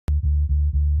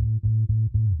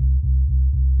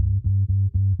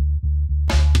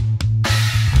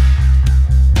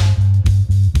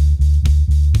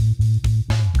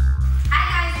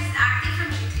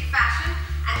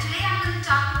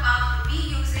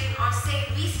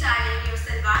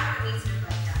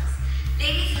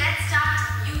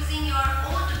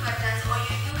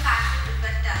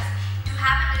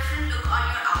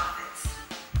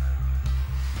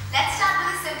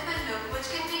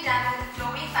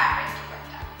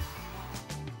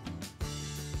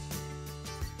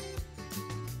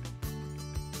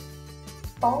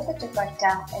Fold the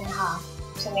dupatta in half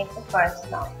to make the first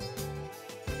knot.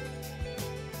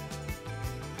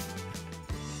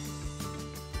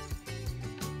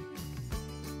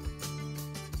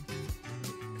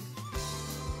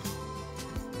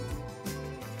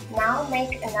 Now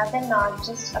make another knot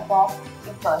just above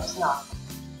your first knot.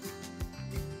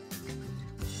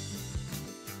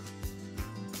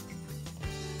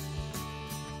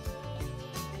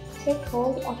 Take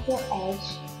hold of your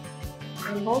edge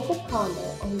and hold the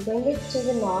corner and bring it to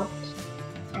the knot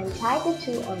and tie the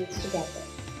two ends together.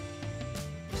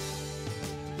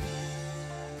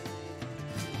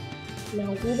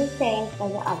 Now do the same for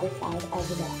the other side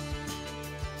as well.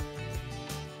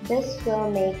 This will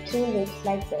make two loops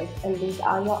like this, and these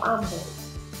are your armholes.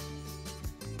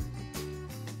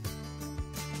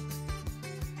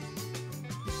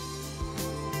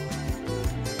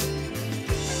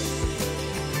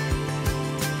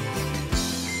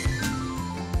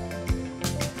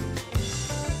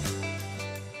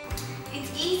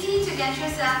 It's easy to get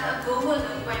yourself a boho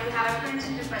look when you have a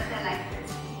printed dupatta like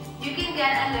this. You can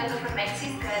get a look of a maxi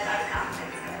skirt or a carpet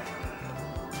skirt.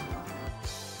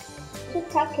 To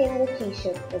tuck in the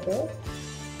t-shirt for this,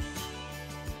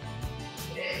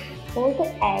 hold the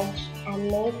edge and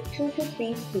make 2 to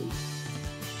 3 pleats.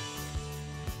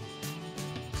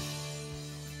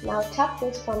 Now tuck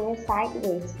this from your side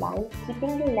waistline,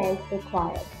 keeping the length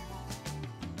required.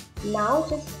 Now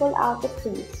just pull out the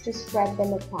pleats to spread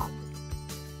them apart.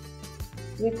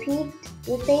 Repeat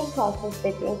the same process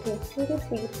but take 2 to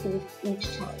 3 pleats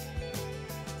each time.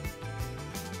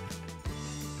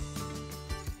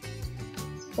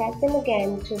 Spread them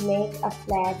again to make a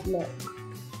flared look.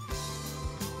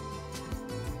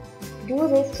 Do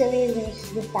this till you reach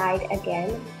the side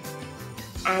again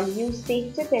and use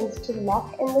safety pins to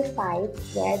lock in the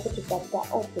sides where the dupatta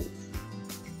opens.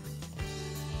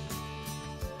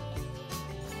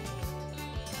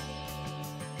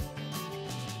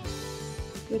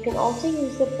 You can also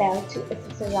use the belt to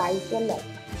accessorize your look.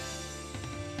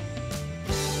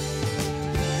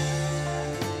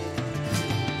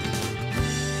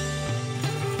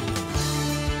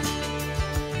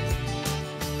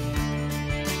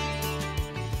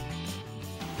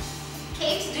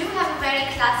 Capes do have a very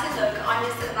classy look on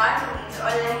your Salwar Kameez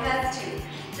or lehengas too,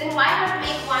 then why not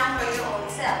make one for your own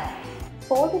self?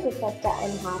 Fold the dupatta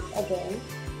in half again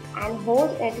and hold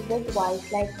it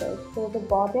widthwise like this so the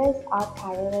borders are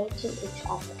parallel to each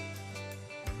other.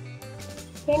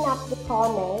 Pin up the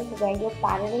corners where your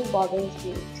parallel borders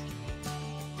meet.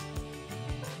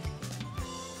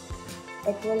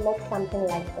 It will look something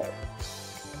like this.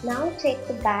 Now take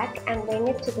the back and bring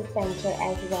it to the center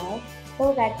as well,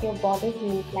 so that your borders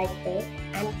meet like this,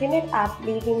 and pin it up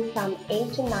leaving some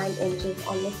 8 to 9 inches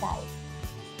on the side.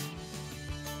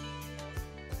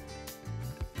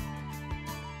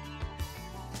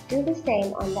 Do the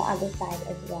same on the other side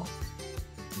as well.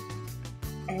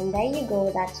 And there you go,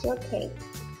 that's your cape.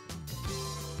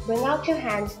 Bring out your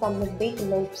hands from the big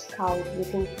loops cowl you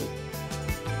can see.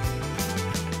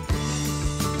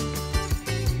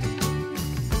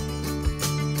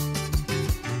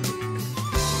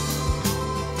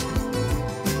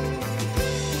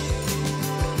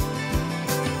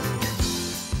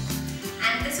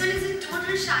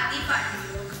 Shadi party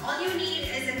look. All you need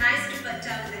is a nice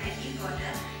dupatta with a heavy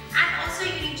border, and also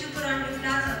you need to put on your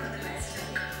plaza for the best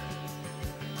look.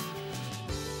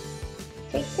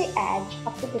 Take the edge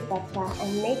of the dupatta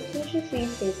and make 2 to 3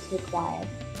 pleats required.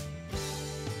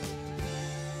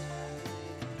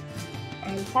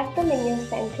 And tuck them in your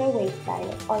center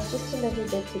waistline or just a little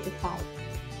bit to the side.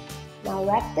 Now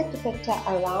wrap the dupatta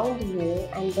around you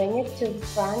and bring it to the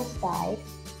front side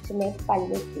to make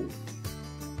pallu pleats.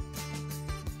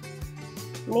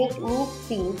 Make neat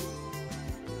pleats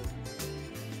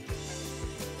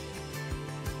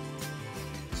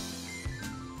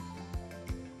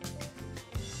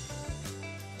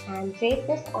and drape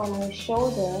this on your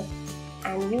shoulder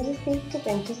and use a safety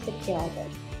pin to secure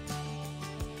them.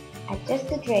 Adjust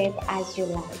the drape as you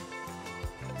like.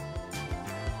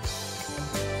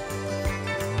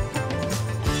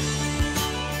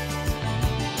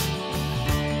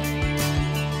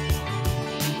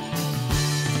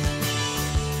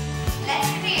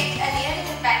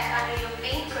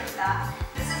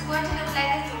 This is going to look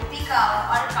like a dhoti cowl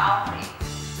or a cow frame.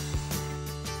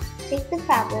 Take the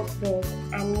fabric this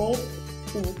and make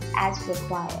pleats as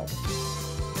required.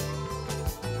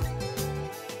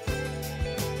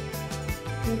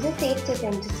 Use a safety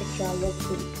pin to secure your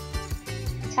pleats.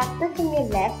 Tuck this in your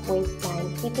left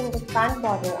waistline, keeping the front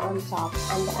border on top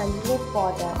and the underneath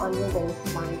border on your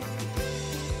waistline.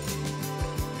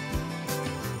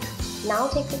 Now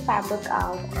take the fabric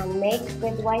out and make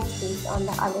with white piece on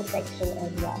the other section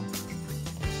as well.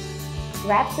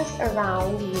 Wrap this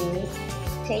around you,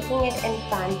 taking it in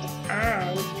front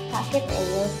and tuck it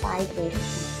in your side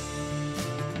waist.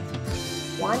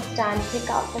 Once done, pick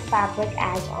out the fabric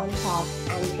edge on top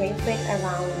and drape it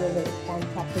around your waistband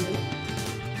properly.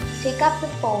 Take up the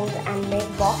fold and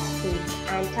make box pleats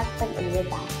and tuck them in your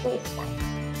back waistband.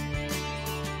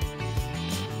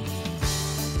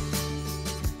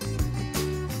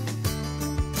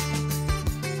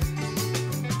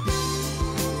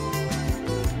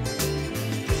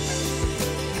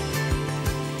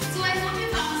 So I hope you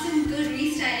found some good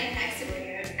restyling hacks over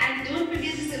here, and don't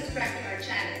forget to subscribe to our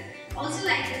channel. Also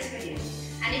like this video,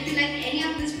 and if you like any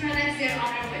of these products, they're on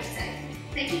our website.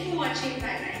 Thank you for watching.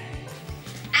 Bye bye.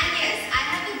 And yes, I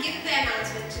have a giveaway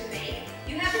announcement to make.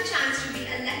 You have a chance to be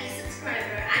a lucky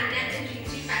subscriber and get a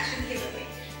Dream Fashion giveaway,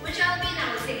 which I'll be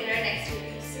announcing in our next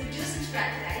video. So do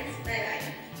subscribe, guys.